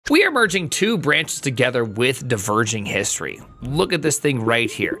We are merging two branches together with diverging history. Look at this thing right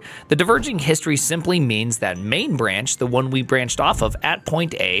here. The diverging history simply means that main branch, the one we branched off of at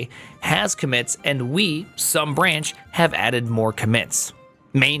point A, has commits, and we, some branch, have added more commits.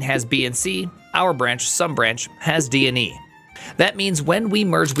 Main has B and C, our branch, some branch, has D and E. That means when we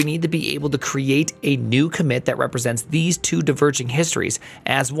merge, we need to be able to create a new commit that represents these two diverging histories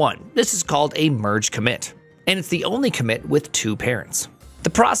as one. This is called a merge commit, and it's the only commit with two parents. The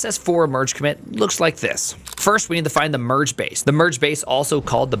process for a merge commit looks like this. First, we need to find the merge base. The merge base, also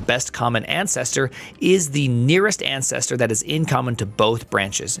called the best common ancestor, is the nearest ancestor that is in common to both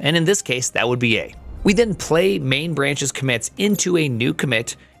branches, and in this case, that would be A. We then play main branch's commits into a new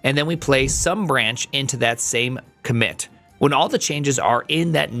commit, and then we play some branch into that same commit. When all the changes are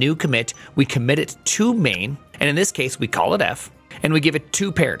in that new commit, we commit it to main, and in this case, we call it F, and we give it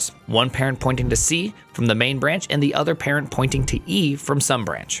two parents, one parent pointing to C from the main branch and the other parent pointing to E from some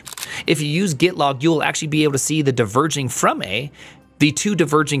branch. If you use git log, you will actually be able to see the diverging from A, the two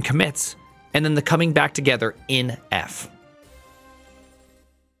diverging commits, and then the coming back together in F.